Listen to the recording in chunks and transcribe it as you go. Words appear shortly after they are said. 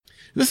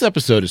This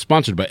episode is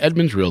sponsored by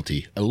Edmonds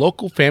Realty, a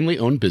local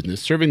family-owned business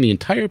serving the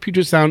entire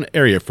Puget Sound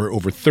area for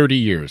over 30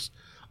 years.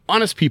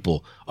 Honest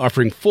people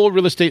offering full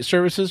real estate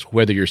services,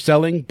 whether you're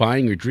selling,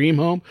 buying your dream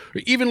home,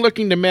 or even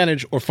looking to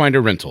manage or find a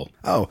rental.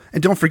 Oh,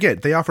 and don't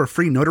forget, they offer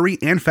free notary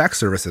and fax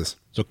services.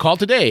 So call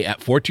today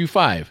at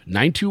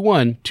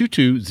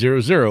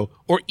 425-921-2200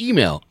 or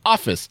email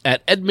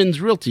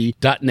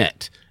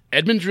office@edmondsrealty.net.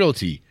 Edmonds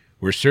Realty,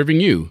 where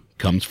serving you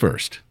comes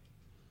first.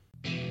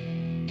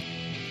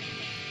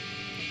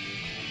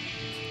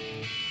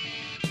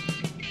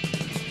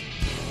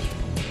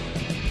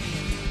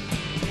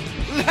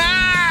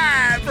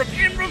 Live from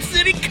Emerald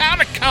City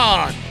Comic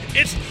Con.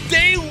 It's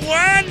day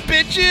one,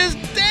 bitches.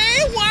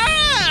 Day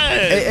one.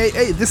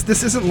 Hey,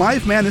 this isn't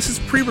live, man. This is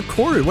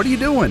pre-recorded. What are you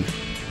doing?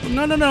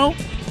 No.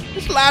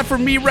 It's live for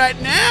me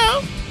right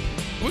now.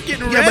 We're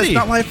getting ready. Yeah, but it's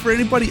not live for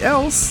anybody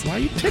else. Why are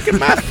you taking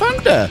my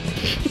thunder?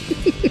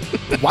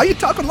 Why are you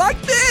talking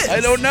like this? I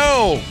don't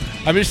know.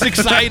 I'm just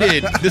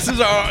excited. This is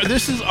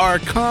our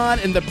con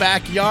in the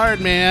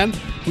backyard, man.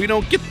 We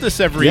don't get this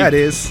every. Yeah, it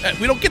is.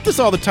 We don't get this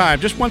all the time.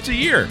 Just once a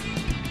year.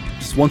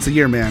 Just once a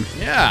year, man.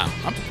 Yeah,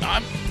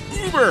 I'm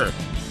uber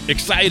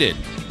excited.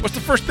 What's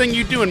the first thing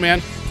you doing,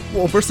 man?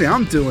 Well, first thing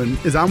I'm doing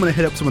is I'm going to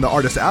hit up some of the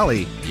Artist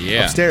Alley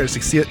upstairs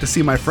to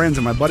see my friends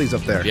and my buddies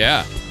up there.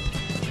 Yeah.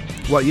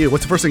 What's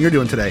the first thing you're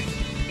doing today?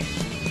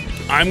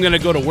 I'm going to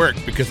go to work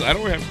because I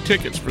don't have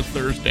tickets for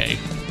Thursday.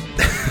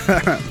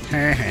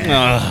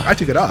 I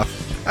took it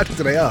off. I took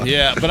today off.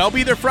 Yeah, but I'll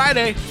be there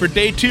Friday for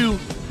day 2,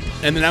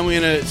 and then I'm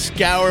going to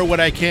scour what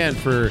I can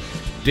for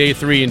day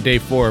 3 and day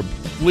 4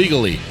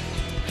 legally,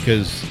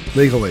 because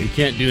legally you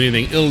can't do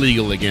anything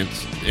illegal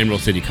against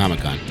Emerald City Comic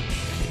Con.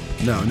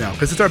 No,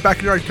 because it's our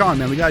backyard con,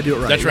 man. We got to do it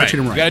right. That's right.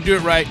 We got to do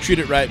it right, treat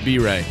it right, be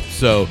right.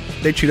 So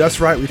they treat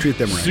us right, we treat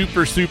them right.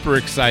 Super, super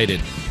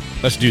excited.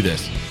 Let's do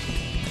this.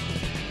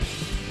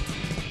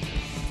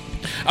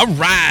 All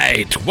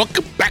right.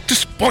 Welcome back to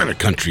Spoiler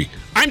Country.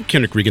 I'm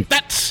Kendrick Regan.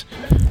 That's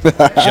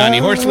Johnny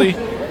Horsley.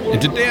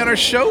 And today on our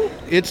show,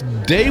 it's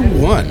day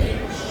 1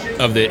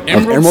 of the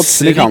Emerald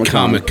City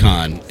Comic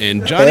Con.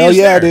 And Johnny is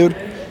there. Dude.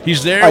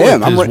 He's there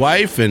with his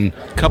wife and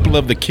a couple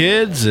of the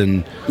kids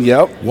and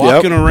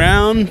walking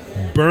around,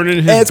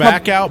 burning his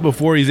back out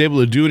before he's able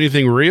to do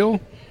anything real.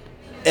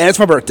 And it's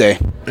my birthday.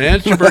 And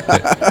it's your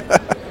birthday.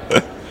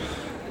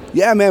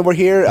 Yeah, man, we're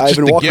here. I've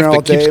been walking around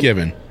all day. Keeps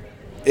giving.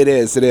 It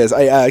is.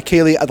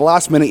 Kaylee, at the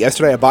last minute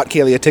yesterday, I bought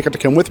Kaylee a ticket to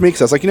come with me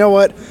because I was like, you know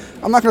what?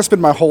 I'm not going to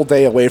spend my whole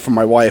day away from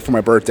my wife for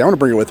my birthday. I want to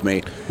bring her with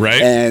me.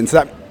 Right. And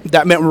so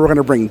that meant we were going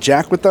to bring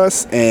Jack with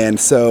us. And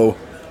so,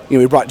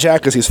 we brought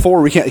Jack because he's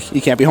 4.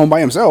 He can't be home by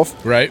himself.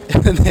 Right.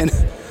 And then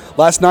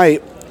last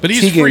night, but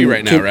he's free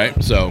right now,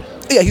 right? So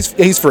yeah,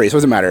 he's free, so it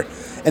doesn't matter.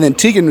 And then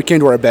Tegan came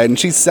to our bed, and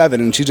she's 7,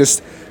 and she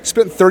just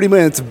spent 30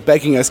 minutes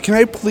begging us, can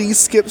I please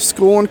skip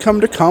school and come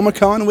to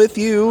Comic-Con with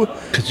you?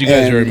 Because you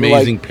guys are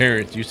amazing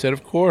parents. You said,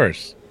 of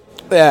course.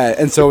 Yeah,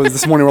 and so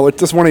this morning, well,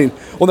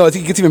 no, it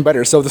gets even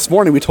better. So this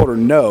morning we told her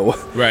no.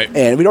 Right.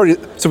 And we'd already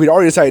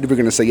decided we were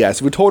going to say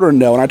yes. We told her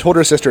no, and I told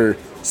her sister,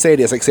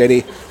 Sadie, I was like,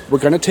 Sadie, we're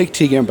going to take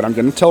Tegan, but I'm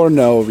going to tell her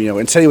no,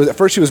 and Sadie at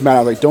first she was mad.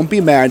 I was like, don't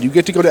be mad. You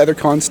get to go to other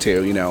cons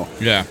too,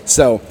 Yeah.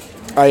 So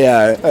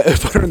I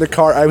put her in the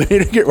car. I made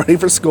her get ready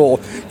for school,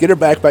 get her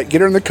backpack,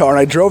 get her in the car, and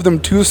I drove them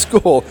to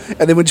school.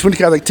 And then when she went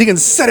to car, I was like, Tegan,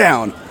 sit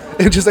down.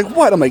 And she's like,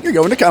 what? I'm like, you're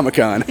going to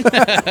Comic-Con.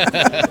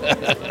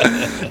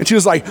 And she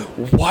was like,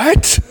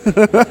 what?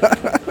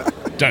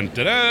 Dun,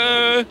 da,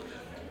 da.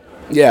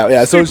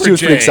 Yeah. So she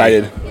was pretty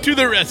excited. To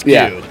the rescue.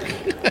 Yeah.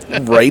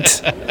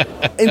 Right.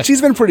 And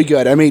she's been pretty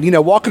good. I mean,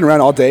 walking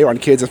around all day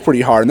around kids is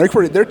pretty hard, and they're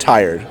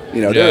tired.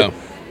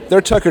 They're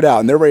tuckered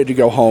out and they're ready to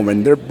go home,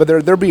 and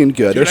they're being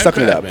good. They're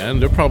sucking it up, man.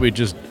 They're probably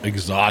just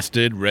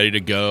exhausted, ready to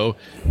go.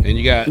 And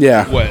you got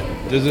what?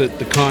 Does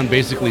the con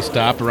basically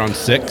stop around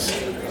 6?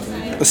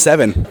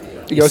 7.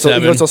 It goes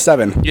till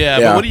 7. Yeah,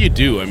 but what do you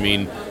do? I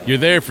mean, you're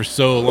there for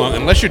so long,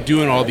 unless you're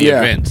doing all the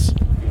events.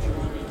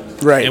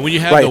 Right. And when you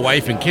have the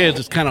wife and kids,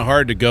 it's kind of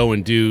hard to go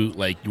and do,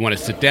 like, you want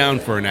to sit down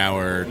for an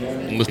hour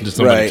and listen to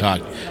somebody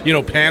talk.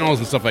 Panels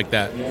and stuff like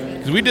that.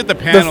 Because we did the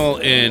panel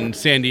in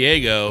San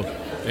Diego,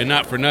 and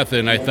not for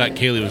nothing, I thought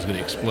Kaylee was going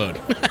to explode.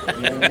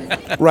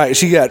 Right.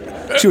 She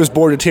was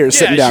bored to tears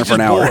sitting down for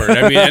an hour. Bored.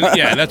 I mean,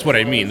 that's what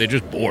I mean. They're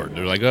just bored.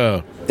 They're like,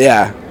 oh.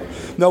 Yeah.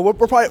 No, we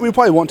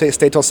probably won't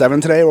stay till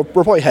 7 today. We'll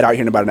probably head out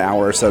here in about an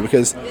hour or so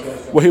because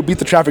we'll beat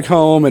the traffic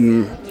home,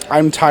 and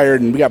I'm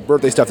tired, and we got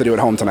birthday stuff to do at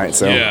home tonight.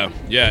 So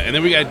yeah, and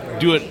then we got to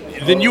do it.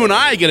 Then you and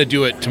I got to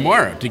do it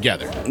tomorrow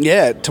together.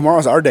 Yeah,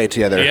 tomorrow's our day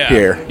together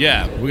here.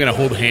 Yeah, we're gonna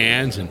hold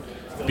hands and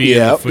be in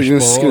the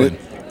fishbowl and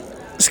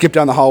skip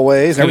down the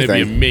hallways and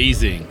everything. It's gonna be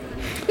amazing.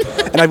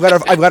 And I've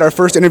got our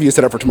first interview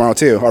set up for tomorrow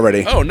too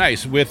already. Oh,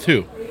 nice. With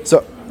who?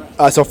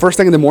 So first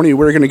thing in the morning,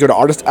 we're going to go to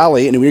Artist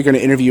Alley, and we're going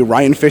to interview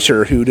Ryan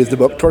Fisher, who does the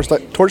book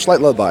Torchlight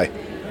Lullaby.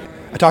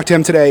 I talked to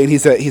him today, and he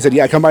said,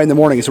 yeah, come by in the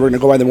morning. So we're going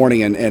to go by in the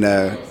morning and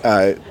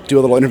do a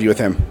little interview with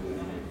him.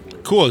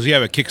 Cool. Does he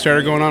have a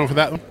Kickstarter going on for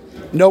that one?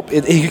 Nope. He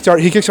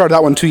kickstarted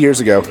that one 2 years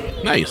ago.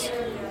 Nice.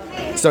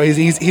 So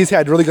he's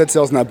had really good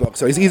sales in that book.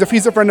 So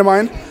he's a friend of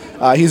mine.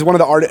 He's one of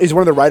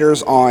the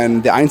writers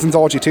on the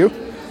Einsteinzology too.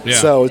 Yeah.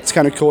 So it's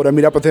kind of cool to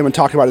meet up with him and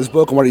talk about his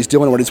book and what he's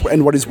doing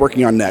and what he's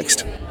working on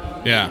next.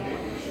 Yeah.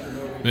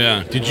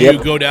 Yeah. Did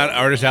you go down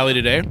Artist Alley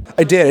today?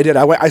 I did.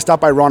 I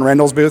stopped by Ron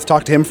Randall's booth,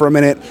 talked to him for a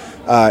minute.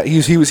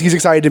 He's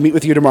excited to meet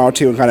with you tomorrow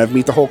too, and kind of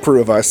meet the whole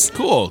crew of us.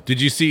 Cool.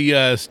 Did you see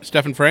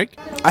Stephen Frank?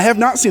 I have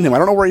not seen him. I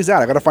don't know where he's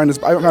at. I haven't found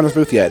his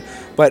booth yet.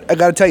 But I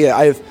got to tell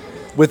you,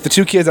 with the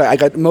two kids, I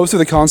got most of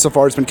the con so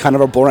far. It's been kind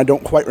of a blur. I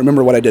don't quite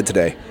remember what I did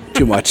today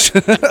too much.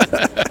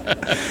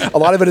 A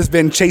lot of it has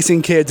been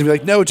chasing kids and be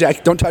like, no,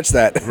 Jack, don't touch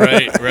that.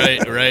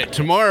 Right.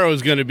 Tomorrow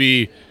is going to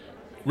be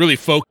really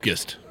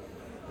focused.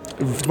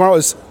 Tomorrow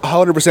is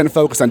 100%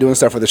 focused on doing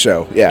stuff for the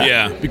show.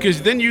 Yeah,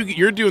 because then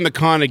you're doing the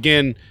con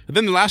again. And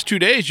then the last 2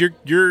 days,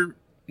 you're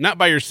not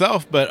by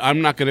yourself, but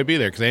I'm not going to be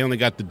there because I only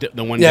got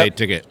the one day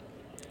ticket.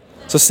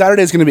 So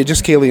Saturday is going to be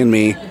just Kaylee and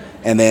me,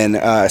 and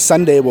then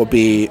Sunday will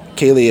be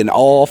Kaylee and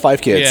all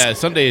 5 kids. Yeah,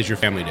 Sunday is your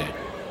family day.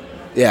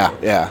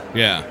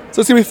 Yeah.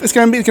 So it's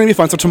gonna be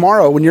fun. So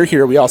tomorrow when you're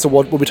here,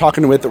 we'll be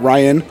talking with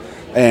Ryan,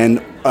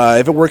 and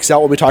if it works out,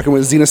 we'll be talking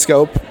with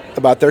Xenoscope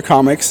about their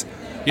comics.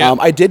 Yeah.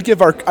 I did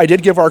give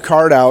our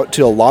card out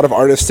to a lot of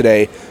artists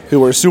today who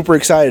were super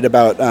excited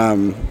about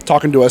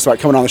talking to us about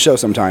coming on the show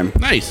sometime.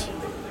 Nice.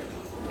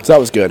 So that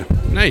was good.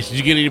 Nice. Did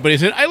you get anybody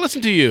saying, I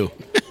listened to you?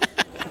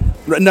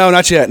 No,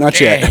 not yet.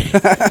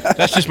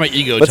 That's just my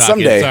ego but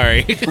talking. Someday.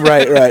 Sorry.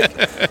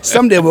 Right.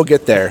 Someday we'll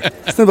get there.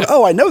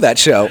 Oh, I know that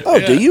show. Oh,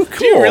 yeah. Do you?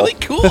 Cool. Dude, really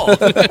cool.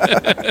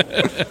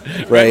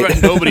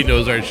 Right. Nobody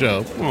knows our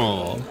show.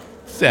 Aw.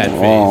 Sad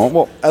face.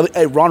 Well,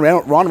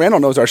 Ron Randall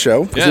knows our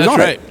show. Yeah,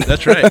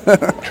 that's right.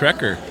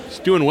 Trekker. It's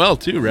doing well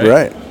too, right?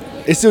 Right.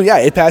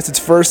 It passed its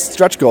first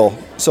stretch goal,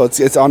 so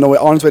it's on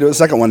its way to the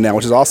second one now,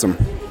 which is awesome.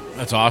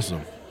 That's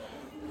awesome.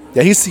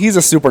 Yeah, he's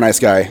a super nice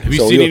guy. Have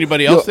you seen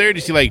anybody else there? Do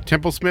you see like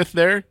Temple Smith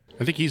there?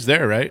 I think he's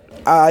there, right?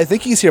 I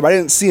think he's here, but I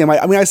didn't see him.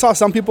 I mean, I saw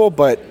some people,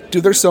 but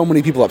dude, there's so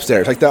many people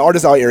upstairs. Like the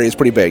Artist Alley area is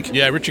pretty big.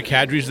 Yeah, Richard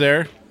Kadri's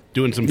there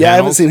doing some. Yeah, panels. I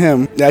haven't seen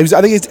him. Yeah,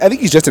 I think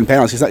he's just in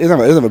panels. He doesn't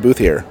have a booth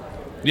here.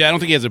 Yeah, I don't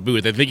think he has a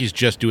booth. I think he's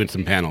just doing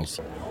some panels.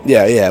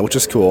 Yeah, which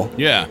is cool.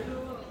 Yeah,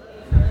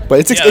 but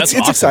it's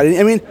awesome. exciting.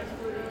 I mean,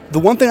 the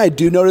one thing I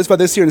do notice about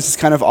this year, and this is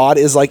kind of odd,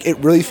 is like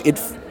it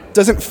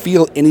doesn't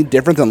feel any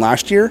different than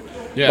last year.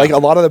 Yeah. Like a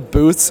lot of the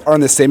booths are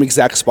in the same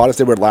exact spot as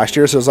they were last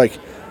year, so it's like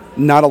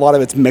not a lot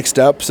of it's mixed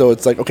up. So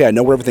it's like, okay, I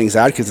know where everything's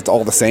at because it's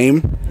all the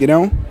same, you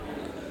know.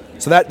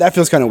 So that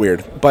feels kind of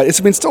weird, but it's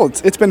been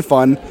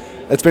fun.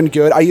 It's been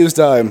good. I used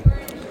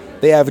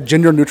they have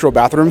gender neutral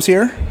bathrooms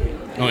here.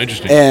 Oh,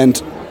 interesting.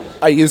 And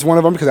I used one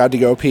of them because I had to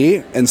go pee,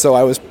 and so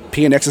I was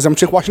peeing next to some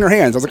chick washing her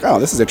hands. I was like, oh,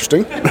 this is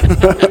interesting.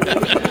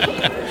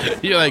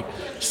 You're like,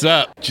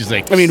 sup? She's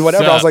like, I mean,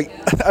 whatever. Sup.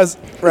 I was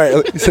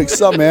right. He's like,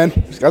 sup, man?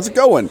 How's it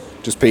going?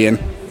 Just peeing.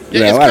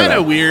 Yeah, it's kind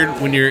of weird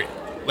when you're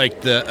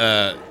like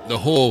the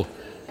whole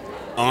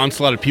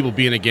onslaught of people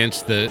being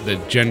against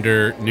the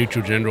gender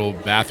neutral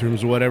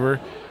bathrooms or whatever.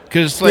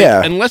 Because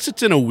like, unless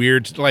it's in a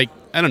weird, like,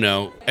 I don't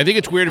know. I think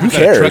it's weird if it's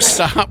at a truck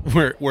stop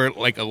where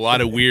like a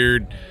lot of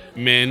weird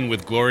men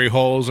with glory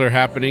holes are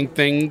happening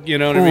thing, you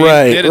know what I mean?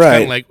 Right, then it's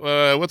kind of like,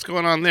 what's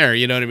going on there?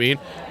 You know what I mean?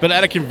 But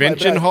at a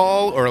convention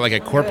hall or like a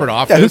corporate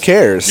office, who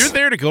cares? You're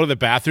there to go to the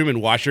bathroom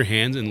and wash your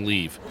hands and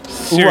leave.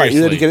 Seriously. Right,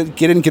 you're there to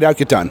get in, get out,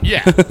 get done.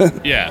 Yeah.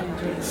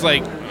 It's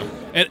like,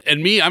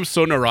 and me, I'm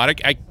so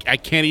neurotic, I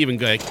can't even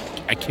go,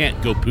 I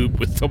can't go poop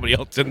with somebody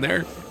else in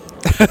there.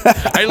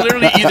 I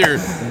literally either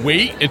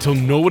wait until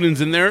no one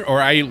is in there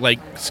or I like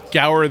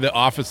scour the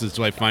offices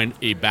till I find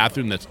a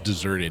bathroom that's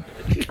deserted.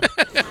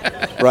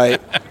 Right.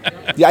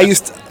 Yeah,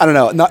 I don't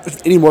know,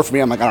 not anymore for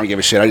me. I'm like, I don't give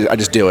a shit. I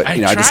just do it.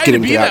 I just get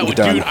in, get out, and get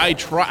done. Dude,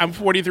 I'm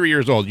 43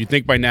 years old. You'd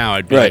think by now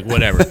I'd be like,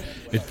 whatever.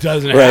 It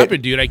doesn't happen,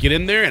 dude. I get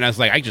in there and I was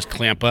like, I just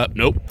clamp up.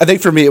 Nope. I think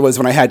for me it was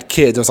when I had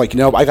kids. I was like,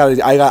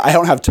 I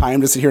don't have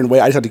time to sit here and wait.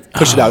 I just have to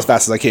push it out as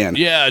fast as I can.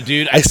 Yeah,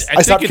 dude. I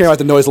stopped caring about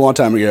the noise a long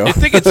time ago. I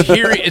think it's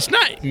hearing. It's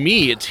not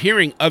me. It's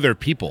hearing other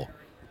people.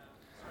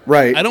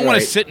 Right. I don't want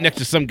to sit next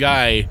to some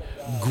guy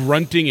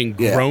grunting and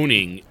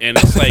groaning, and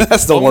it's like,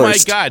 that's the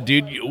worst. My God,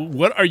 dude,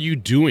 what are you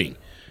doing?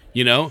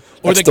 You know,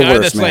 or that's the guy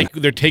worst, that's man. like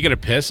they're taking a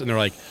piss and they're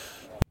like,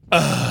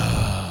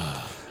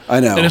 I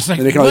know. And it's like,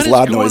 they're making all these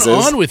loud noises.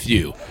 What's going on with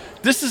you?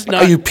 This is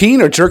not. Are you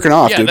peeing or jerking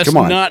off, dude? Come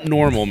on. That's not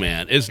normal,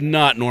 man. It's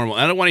not normal.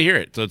 I don't want to hear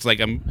it. So it's like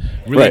I'm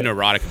really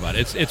neurotic about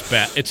it. It's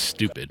bad. It's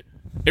stupid.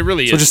 It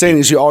really is. So what you're saying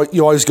is you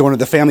always go into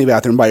the family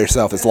bathroom by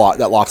yourself. It's locked.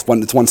 That locks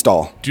one. It's one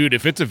stall. Dude,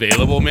 if it's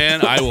available,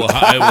 man, I will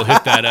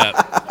hit that up.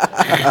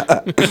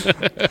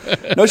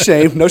 No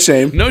shame. No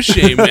shame,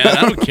 man.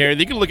 I don't care.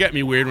 They can look at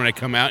me weird when I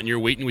come out and you're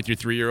waiting with your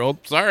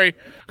 3-year-old. Sorry,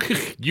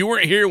 you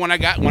weren't here when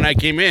I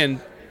came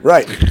in.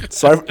 Right.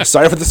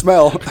 Sorry for the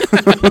smell.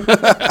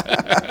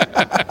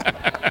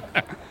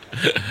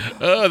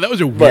 That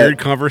was a weird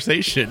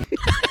conversation.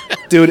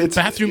 Dude, it's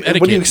bathroom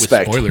etiquette. What do you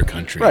expect? With Spoiler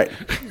Country.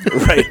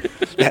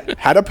 Right.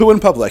 How to poo in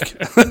public.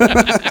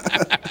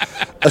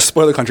 A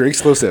Spoiler Country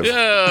exclusive.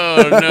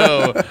 Oh,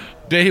 no.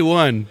 Day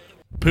one.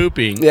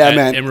 pooping Yeah, at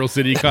man. Emerald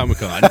City Comic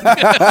Con.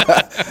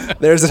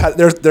 There's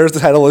the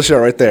title of the show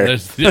right there.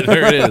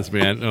 There it is,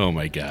 man. Oh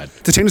my God.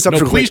 To change this up No,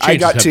 real quick, please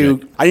change the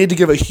subject. I need to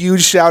give a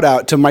huge shout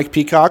out to Mike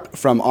Peacock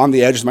from On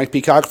the Edge, Mike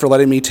Peacock, for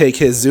letting me take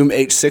his Zoom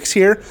H6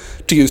 here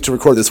to use to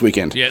record this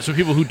weekend. Yeah, so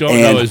people who don't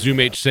know, a Zoom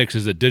H6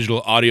 is a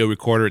digital audio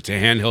recorder. It's a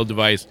handheld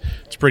device.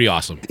 It's pretty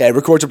awesome. Yeah, it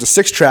records up to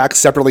 6 tracks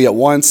separately at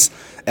once,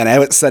 and I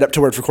have it set up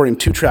to where it's recording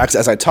 2 tracks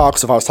as I talk.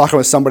 So if I was talking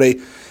with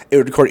somebody, it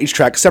would record each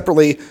track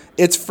separately.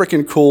 It's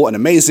freaking cool and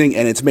amazing,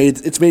 and it's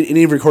made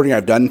any recording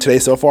I've done today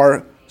so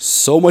far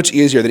so much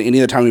easier than any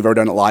other time we've ever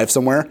done it live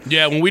somewhere.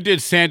 Yeah, when we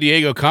did San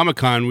Diego Comic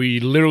Con, we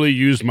literally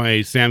used my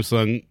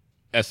Samsung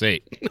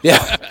S8.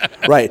 Yeah,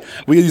 right.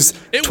 We used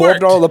It $12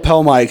 worked.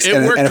 lapel mics It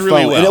and worked a phone,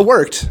 really well. and it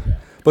worked.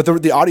 But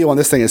the audio on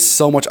this thing is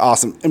so much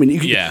awesome. I mean,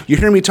 you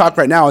hear me talk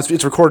right now.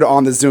 It's recorded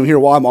on the Zoom here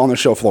while I'm on the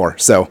show floor.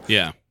 So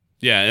Yeah.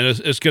 Yeah, and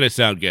it's going to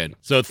sound good.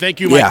 So thank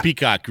you, Mike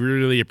Peacock.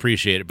 Really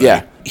appreciate it, buddy.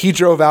 yeah, he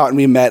drove out and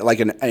we met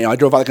I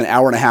drove out like an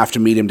hour and a half to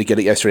meet him to get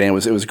it yesterday, and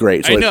it was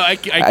great. So I know.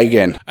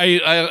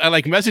 I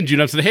like messaged you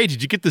and I said, "Hey,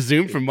 did you get the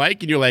Zoom from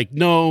Mike?" And you're like,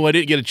 "No, I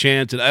didn't get a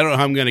chance, and I don't know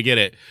how I'm going to get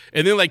it."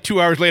 And then like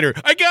 2 hours later,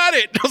 I got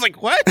it. I was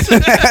like, "What?"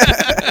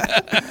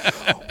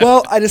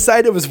 Well, I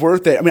decided it was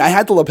worth it. I mean, I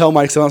had the lapel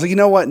mic, so I was like, you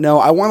know what? No,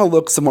 I want to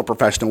look somewhat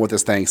professional with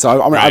this thing,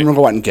 so I'm going to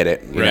go out and get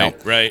it. You know?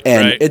 Right.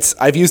 And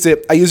I used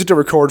it to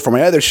record for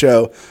my other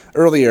show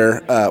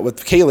earlier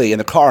with Kaylee in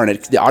the car, and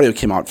the audio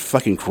came out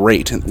fucking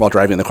great while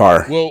driving in the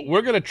car. Well,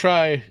 we're going to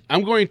try.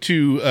 I'm going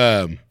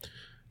to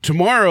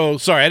tomorrow.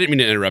 Sorry, I didn't mean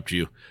to interrupt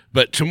you.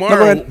 But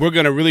tomorrow, we're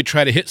going to really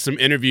try to hit some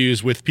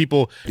interviews with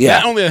people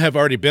not only that have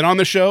already been on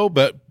the show,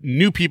 but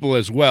new people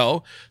as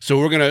well. So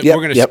we're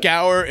gonna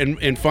scour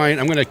and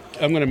find. I'm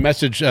gonna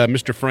message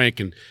Mr.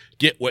 Frank and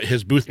get what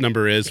his booth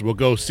number is. We'll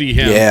go see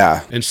him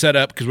and set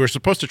up, because we're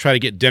supposed to try to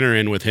get dinner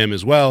in with him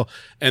as well.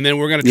 And then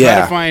we're going to try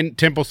to find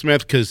Temple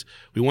Smith, because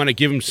we want to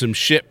give him some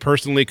shit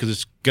personally, because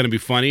it's going to be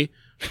funny.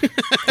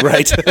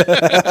 Right.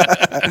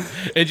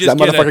 And just that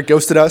motherfucker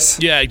ghosted us.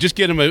 Yeah, just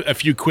get him a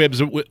few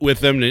quibs with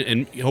them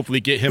and hopefully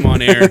get him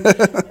on air.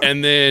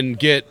 And then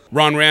get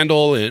Ron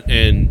Randall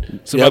and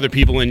some other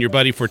people and your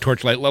buddy for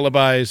Torchlight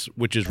Lullabies,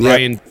 which is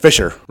Ryan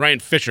Fisher. Ryan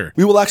Fisher.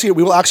 We will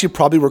actually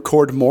probably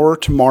record more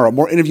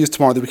interviews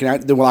tomorrow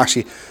that we'll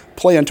actually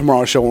play on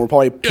tomorrow's show, and we'll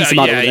probably piece them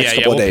out over the next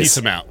couple of days.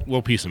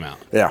 We'll piece them out.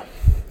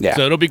 Yeah.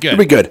 So it'll be good. It'll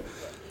be good.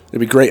 It'd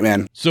be great,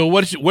 man. So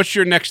what's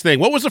your next thing?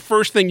 What was the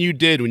first thing you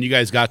did when you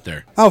guys got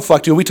there? Oh,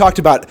 fuck, dude.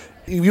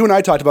 You and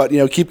I talked about,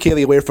 keep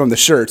Kaylee away from the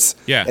shirts.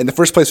 Yeah. And the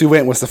first place we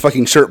went was the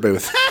fucking shirt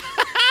booth.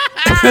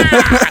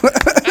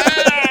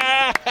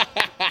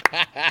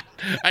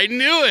 I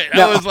knew it.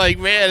 I was like,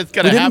 man, it's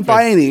going to happen.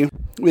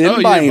 We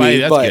didn't buy any.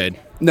 That's good.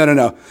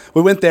 No.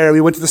 We went there.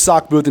 We went to the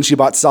sock booth, and she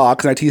bought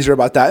socks, and I teased her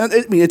about that.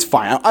 I mean, it's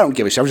fine. I don't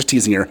give a shit. I was just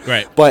teasing her.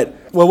 Right. But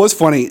what was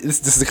funny,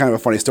 this is kind of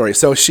a funny story.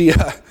 So she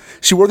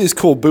wore these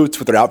cool boots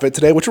with her outfit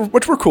today, which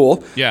were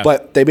cool. Yeah.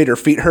 But they made her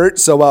feet hurt.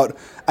 So about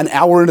an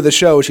hour into the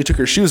show, she took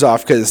her shoes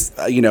off because,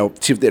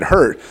 it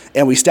hurt.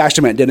 And we stashed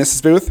them at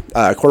Dennis's booth,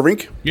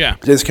 Corvink. Yeah.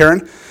 Dennis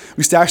Karen.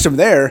 We stashed them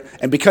there.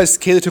 And because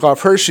Kaylee took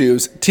off her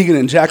shoes, Tegan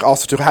and Jack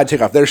also had to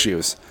take off their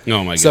shoes.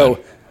 Oh, my God. So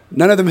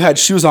none of them had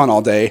shoes on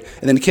all day.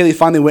 And then Kaylee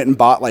finally went and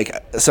bought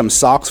some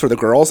socks for the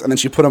girls. And then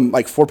she put them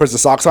 4 pairs of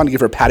socks on to give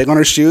her padding on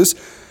her shoes.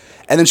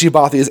 And then she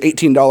bought these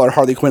 $18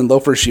 Harley Quinn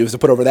loafer shoes to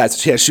put over that, so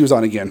she has shoes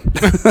on again.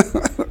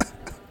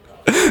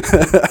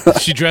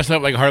 She dressed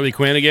up like Harley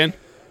Quinn again?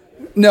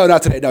 No,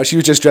 not today. No, she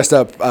was just dressed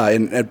up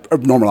in a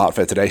normal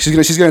outfit today.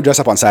 She's gonna dress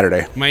up on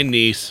Saturday. My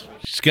niece,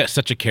 she's got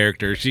such a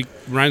character. She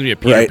reminds me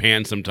of Peter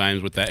Pan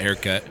sometimes with that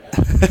haircut.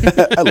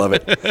 I love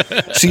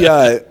it. She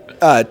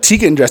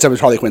Tegan dressed up as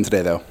Harley Quinn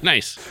today, though.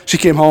 Nice. She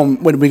came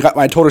home when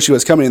I told her she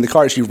was coming in the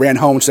car. She ran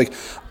home. She's like,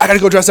 I gotta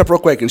go dress up real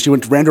quick, and she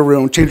ran to her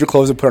room, changed her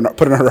clothes, and put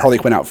on her Harley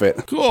Quinn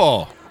outfit.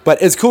 Cool.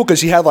 But it's cool because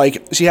she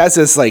has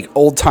this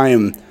old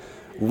time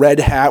red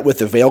hat with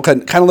the veil.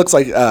 Kind of looks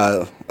like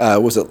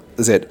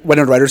is it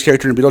Winona Ryder's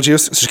character in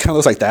Beetlejuice? So she kind of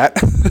looks like that.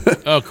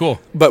 Oh, cool.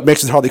 But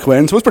mixed with Harley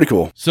Quinn, so it's pretty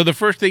cool. So the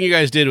first thing you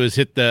guys did was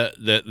hit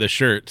the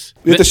shirts.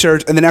 We hit the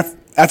shirts, and then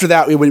after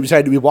that, we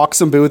decided we walked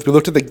some booths. We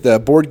looked at the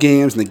board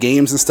games and the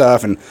games and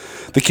stuff, and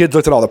the kids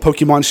looked at all the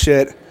Pokemon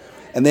shit.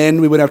 And then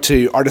we went up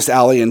to Artist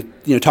Alley and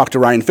talked to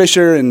Ryan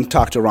Fisher and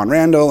talked to Ron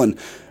Randall, and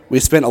we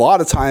spent a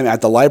lot of time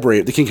at the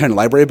library, the King County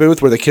Library booth,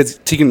 where the kids,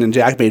 Tegan and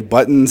Jack, made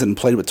buttons and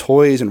played with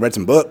toys and read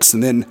some books.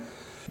 And then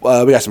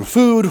we got some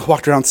food,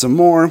 walked around some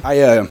more.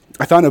 I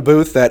found a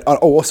booth that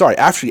right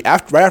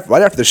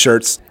after the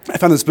shirts, I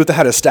found this booth that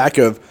had a stack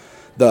of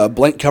the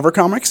blank cover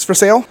comics for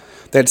sale.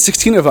 They had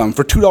 16 of them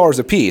for $2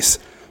 a piece.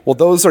 Well,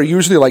 those are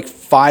usually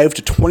 $5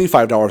 to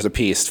 $25 a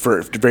piece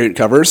for variant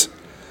covers.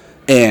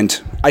 And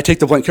I take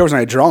the blank covers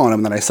and I draw on them,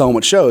 and then I sell them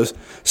at shows.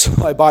 So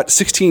I bought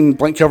 16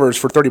 blank covers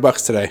for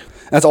 $30 today.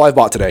 That's all I've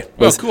bought today.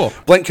 Oh, cool.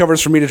 Blank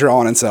covers for me to draw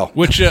on and sell.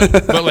 Which,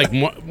 but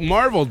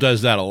Marvel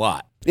does that a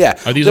lot. Yeah.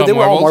 Are these all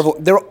Marvel?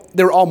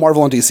 They were all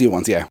Marvel and DC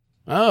ones, yeah.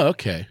 Oh,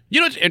 okay. You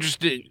know what's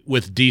interesting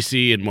with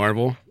DC and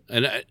Marvel?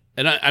 And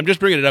I'm just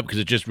bringing it up because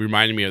it just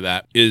reminded me of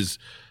that, is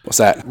What's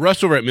that?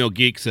 Russ over at Mill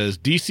Geek says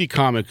DC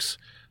Comics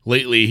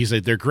lately, he's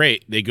like, they're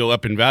great. They go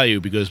up in value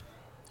because,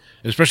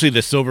 especially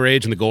the Silver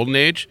Age and the Golden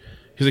Age,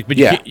 he's like, but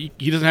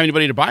he doesn't have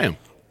anybody to buy them.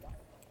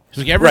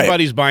 He's like,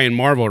 everybody's buying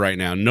Marvel right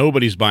now.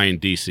 Nobody's buying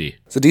DC.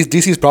 So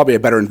DC is probably a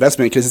better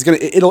investment because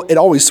it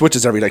always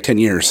switches every like 10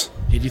 years.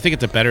 Do you think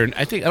it's a better?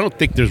 I don't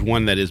think there's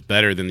one that is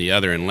better than the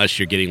other unless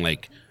you're getting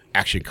like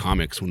Action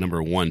Comics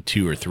number 1,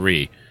 2, or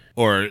 3.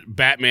 Or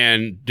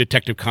Batman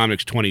Detective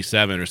Comics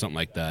 27 or something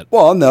like that.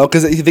 Well, no,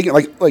 because you think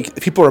like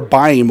if people are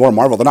buying more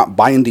Marvel, they're not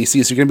buying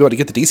DC, so you're going to be able to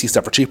get the DC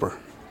stuff for cheaper.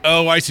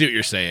 Oh, I see what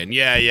you're saying.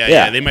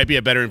 Yeah. They might be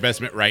a better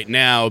investment right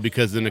now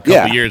because in a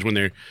couple of years when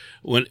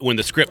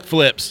the script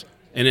flips,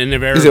 and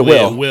invariably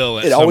it will.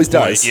 It always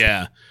does.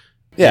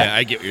 Yeah,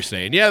 I get what you're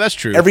saying. Yeah, that's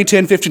true. Every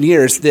 10, 15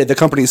 years, the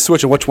companies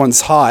switch on which one's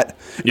hot.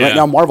 Yeah. Right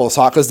now, Marvel's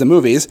hot because the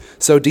movies.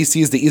 So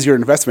DC is the easier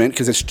investment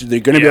because they're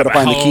going to be able to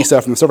find the key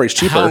stuff from the Silver Age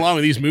cheaper. How long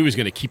are these movies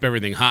going to keep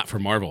everything hot for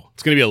Marvel?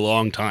 It's going to be a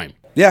long time.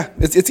 Yeah,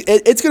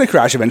 it's going to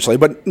crash eventually,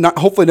 but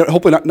hopefully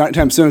not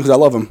anytime soon because I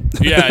love them.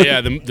 Yeah,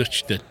 the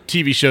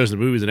TV shows, the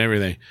movies, and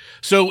everything.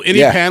 So,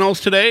 any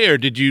panels today, or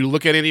did you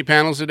look at any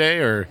panels today,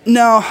 or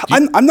no?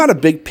 I'm not a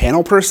big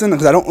panel person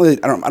because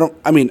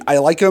I mean, I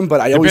like them, but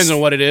depends on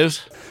what it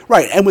is.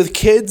 Right, and with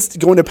kids,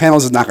 going to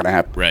panels is not going to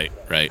happen. Right.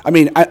 I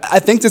mean, I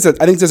think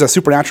there's a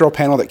Supernatural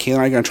panel that Kayla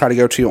and I are going to try to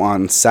go to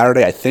on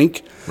Saturday, I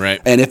think.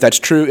 Right. And if that's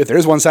true, if there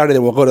is one Saturday,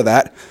 then we'll go to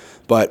that.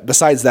 But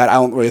besides that, I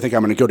don't really think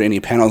I'm going to go to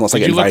any panels unless I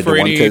get invited to one.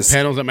 Did you look for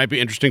any panels that might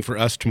be interesting for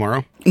us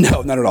tomorrow?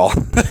 No, not at all.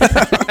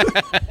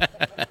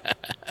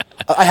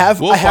 I have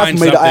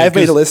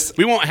made a list.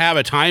 We won't have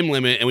a time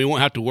limit, and we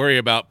won't have to worry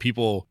about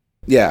people,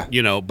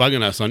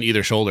 bugging us on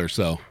either shoulder.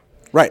 So,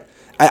 right.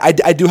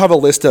 I do have a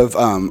list of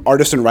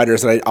artists and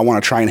writers that I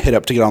want to try and hit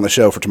up to get on the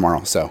show for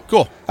tomorrow. So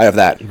cool. I have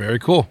that. Very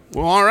cool.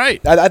 Well, all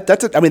right.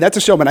 That's a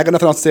show, man. I got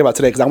nothing else to say about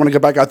today because I want to go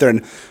back out there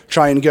and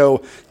try and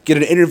go get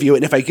an interview.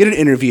 And if I get an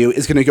interview,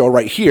 it's going to go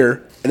right here,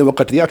 and then we'll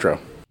cut to the outro.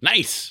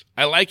 Nice.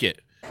 I like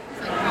it.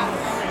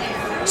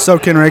 So,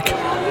 Kenrick,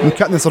 I'm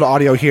cutting this little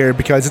audio here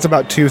because it's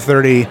about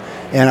 2:30,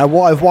 and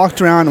I've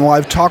walked around and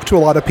I've talked to a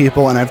lot of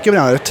people, and I've given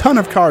out a ton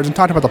of cards and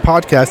talked about the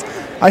podcast.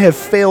 I have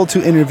failed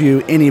to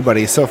interview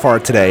anybody so far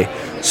today.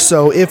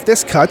 So if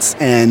this cuts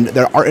and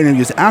there are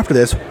interviews after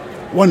this,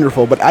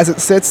 wonderful. But as it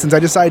sits, since I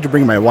decided to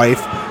bring my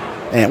wife,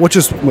 which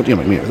is it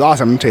was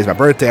awesome. Today's my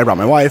birthday. I brought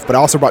my wife, but I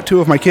also brought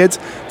 2 of my kids.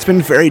 It's been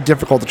very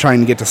difficult to try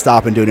and get to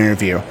stop and do an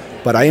interview.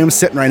 But I am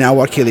sitting right now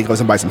while Kaylee goes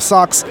and buys some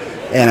socks,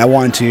 and I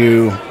want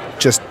to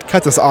just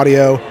cut this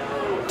audio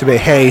to be,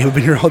 hey, we've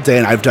been here all day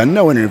and I've done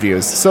no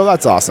interviews. So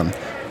that's awesome.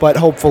 But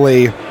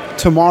hopefully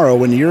tomorrow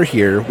when you're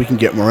here, we can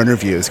get more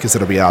interviews because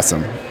it'll be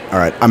awesome. All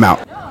right, I'm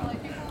out.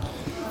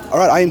 All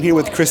right, I am here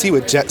with Chrissy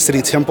with Jet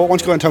City Temple. Why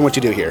don't you go ahead and tell me what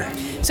you do here?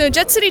 So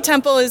Jet City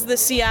Temple is the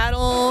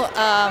Seattle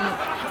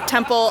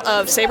temple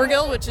of Saber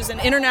Guild, which is an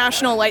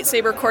international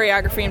lightsaber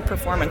choreography and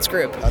performance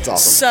group. That's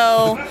awesome.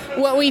 So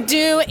what we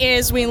do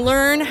is we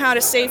learn how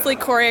to safely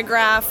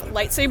choreograph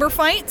lightsaber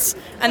fights,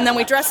 and then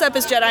we dress up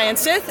as Jedi and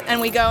Sith, and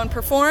we go and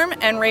perform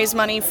and raise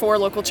money for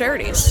local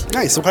charities.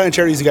 Nice. What kind of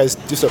charities do you guys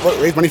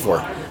raise money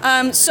for?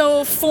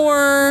 So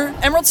for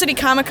Emerald City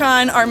Comic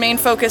Con, our main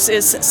focus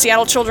is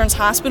Seattle Children's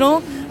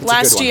Hospital.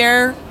 Last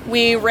year,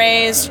 we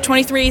raised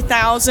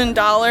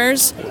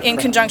 $23,000 in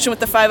conjunction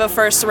with the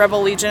 501st, the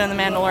Rebel Legion, and the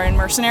Mandalorian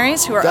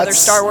Mercenaries, who are other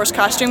Star Wars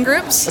costume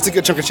groups. That's a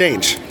good chunk of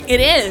change. It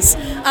is.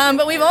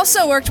 But we've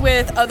also worked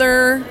with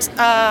other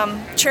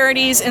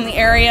charities in the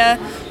area.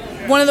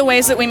 One of the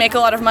ways that we make a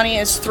lot of money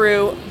is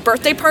through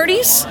birthday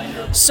parties.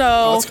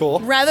 So that's cool.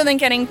 Rather than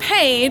getting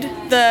paid,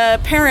 the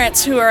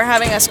parents who are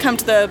having us come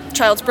to the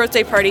child's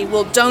birthday party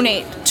will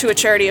donate to a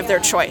charity of their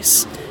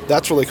choice.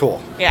 That's really cool.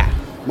 Yeah.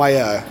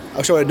 I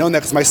wish I would have known that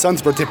because my son's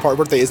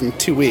birthday is in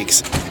 2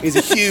 weeks. He's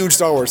a huge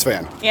Star Wars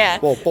fan. Yeah.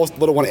 Well, both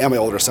little one and my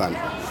older son.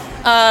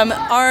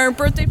 Our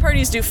birthday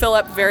parties do fill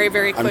up very,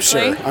 very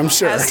quickly. I'm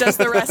sure. As does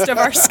the rest of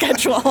our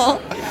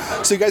schedule.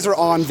 So you guys are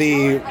on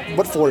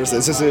what floor is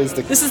this?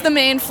 This is the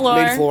main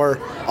floor. Main floor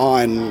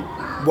on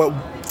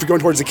if you're going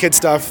towards the kid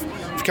stuff.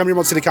 If you come to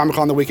Emerald City Comic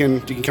Con the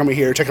weekend, you can come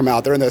here, check them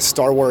out. They're in the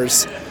Star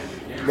Wars.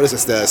 What is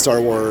this? The Star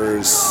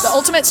Wars. The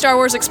Ultimate Star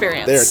Wars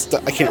Experience.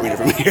 I can't read it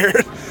from here.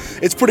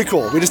 It's pretty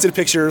cool. We just did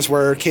pictures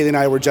where Kaylee and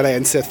I were Jedi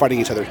and Sith fighting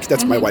each other.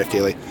 That's my wife,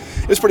 Kaylee.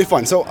 It was pretty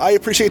fun. So I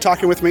appreciate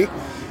talking with me.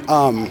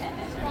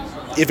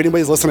 If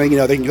anybody's listening,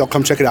 they'll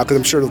come check it out because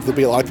I'm sure there'll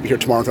be a lot of people here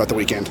tomorrow throughout the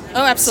weekend.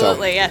 Oh,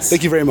 absolutely, yes.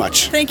 Thank you very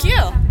much. Thank you.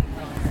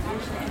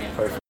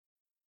 Perfect.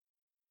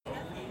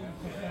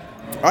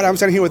 All right, I'm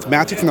standing here with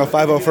Matthew from the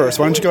 501st.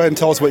 Why don't you go ahead and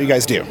tell us what you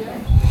guys do?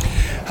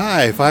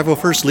 Hi,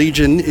 501st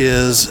Legion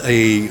is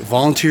a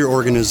volunteer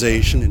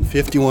organization in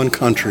 51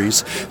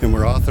 countries, and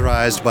we're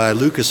authorized by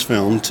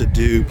Lucasfilm to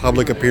do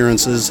public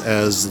appearances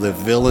as the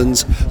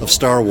villains of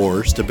Star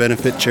Wars to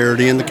benefit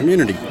charity in the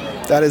community.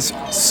 That is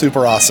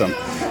super awesome.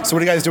 So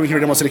what are you guys doing here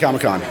at Emerald City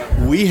Comic Con?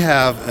 We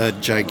have a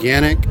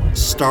gigantic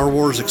Star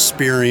Wars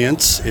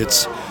experience.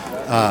 It's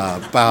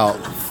about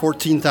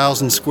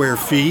 14,000 square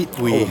feet.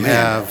 We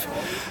have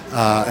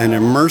an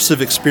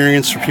immersive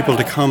experience for people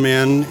to come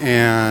in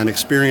and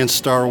experience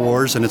Star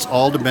Wars, and it's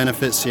all to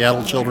benefit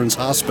Seattle Children's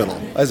Hospital.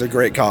 That's a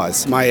great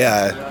cause.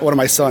 My one of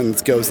my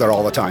sons goes there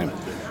all the time.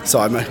 So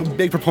I'm a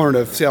big proponent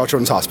of Seattle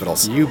Children's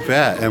Hospitals. You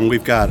bet. And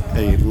we've got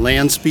a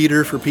land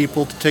speeder for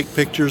people to take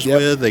pictures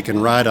with. They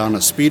can ride on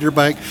a speeder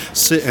bike,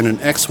 sit in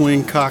an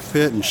X-Wing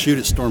cockpit, and shoot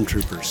at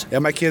stormtroopers. Yeah,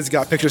 my kids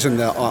got pictures on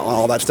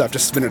all that stuff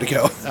just a minute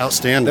ago.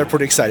 Outstanding. They're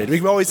pretty excited. We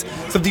always.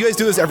 So do you guys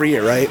do this every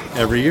year, right?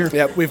 Every year.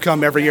 Yeah, we've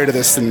come every year to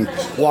this and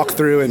walked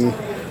through and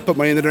put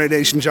money in the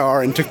donation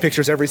jar and took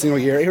pictures every single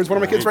year. Here's one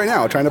of my kids right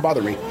now trying to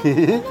bother me.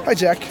 Hi,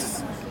 Jack.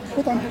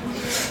 Hold on.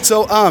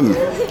 So,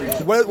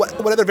 what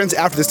other events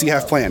after this do you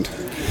have planned?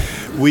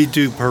 We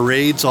do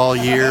parades all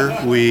year.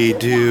 We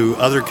do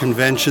other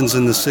conventions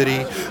in the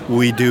city.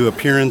 We do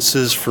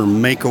appearances for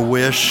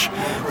Make-A-Wish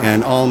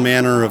and all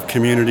manner of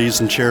communities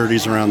and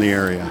charities around the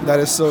area. That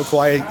is so cool.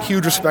 I have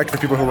huge respect for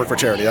people who work for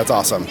charity. That's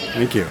awesome.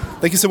 Thank you.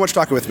 Thank you so much for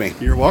talking with me.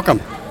 You're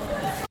welcome.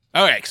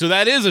 All right, so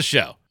that is a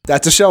show.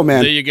 That's a show,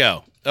 man. There you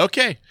go.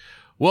 Okay.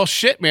 Well,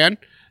 shit, man.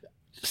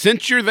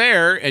 Since you're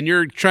there and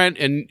you're trying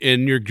and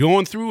you're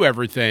going through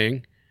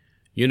everything,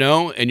 you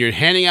know, and you're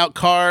handing out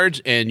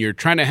cards and you're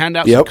trying to hand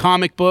out some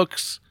comic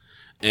books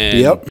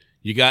and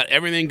you got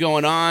everything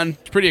going on.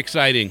 It's pretty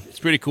exciting. It's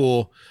pretty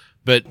cool.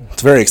 But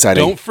it's very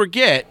exciting. Don't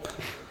forget,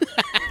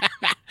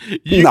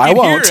 you can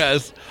hear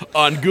us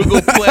on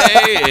Google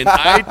Play and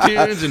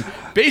iTunes and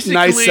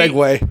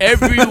basically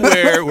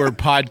everywhere where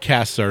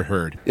podcasts are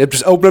heard. Yep,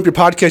 just open up your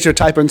podcast, you'll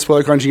type in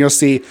Spoiler Country, and you'll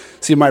see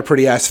my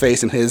pretty ass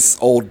face and his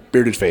old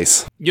bearded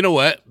face. You know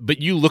what?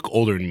 But you look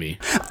older than me.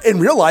 In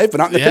real life, but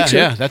not in the picture.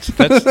 Yeah, that's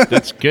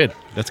good.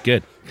 That's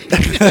good.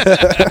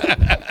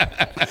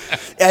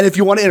 And if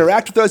you want to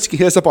interact with us, you can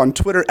hit us up on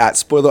Twitter at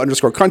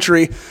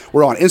spoiler_country.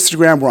 We're on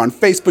Instagram. We're on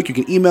Facebook. You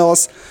can email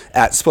us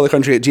at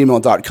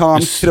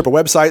spoilercountry@gmail.com. Hit up our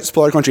website,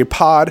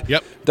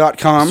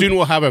 spoilercountrypod.com. Soon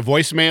we'll have a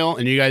voicemail,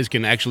 and you guys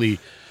can actually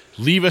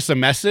leave us a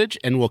message,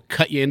 and we'll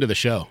cut you into the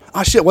show.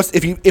 Oh, shit.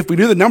 If we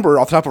knew the number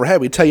off the top of our head,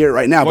 we'd tell you it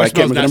right now, but I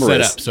can't remember the number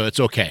not set up, so it's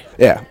okay.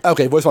 Yeah.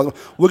 Okay, voicemail.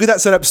 We'll get that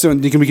set up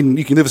soon. You can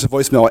leave us a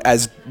voicemail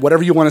as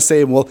whatever you want to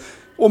say, and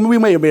we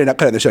may or may not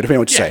cut it in the show, depending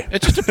on what you say.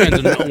 It just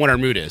depends on what our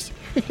mood is.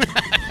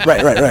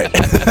 Right. All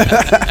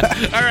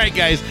right,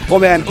 guys. Well,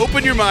 man.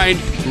 Open your mind,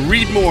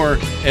 read more,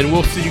 and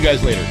we'll see you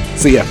guys later.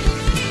 See ya.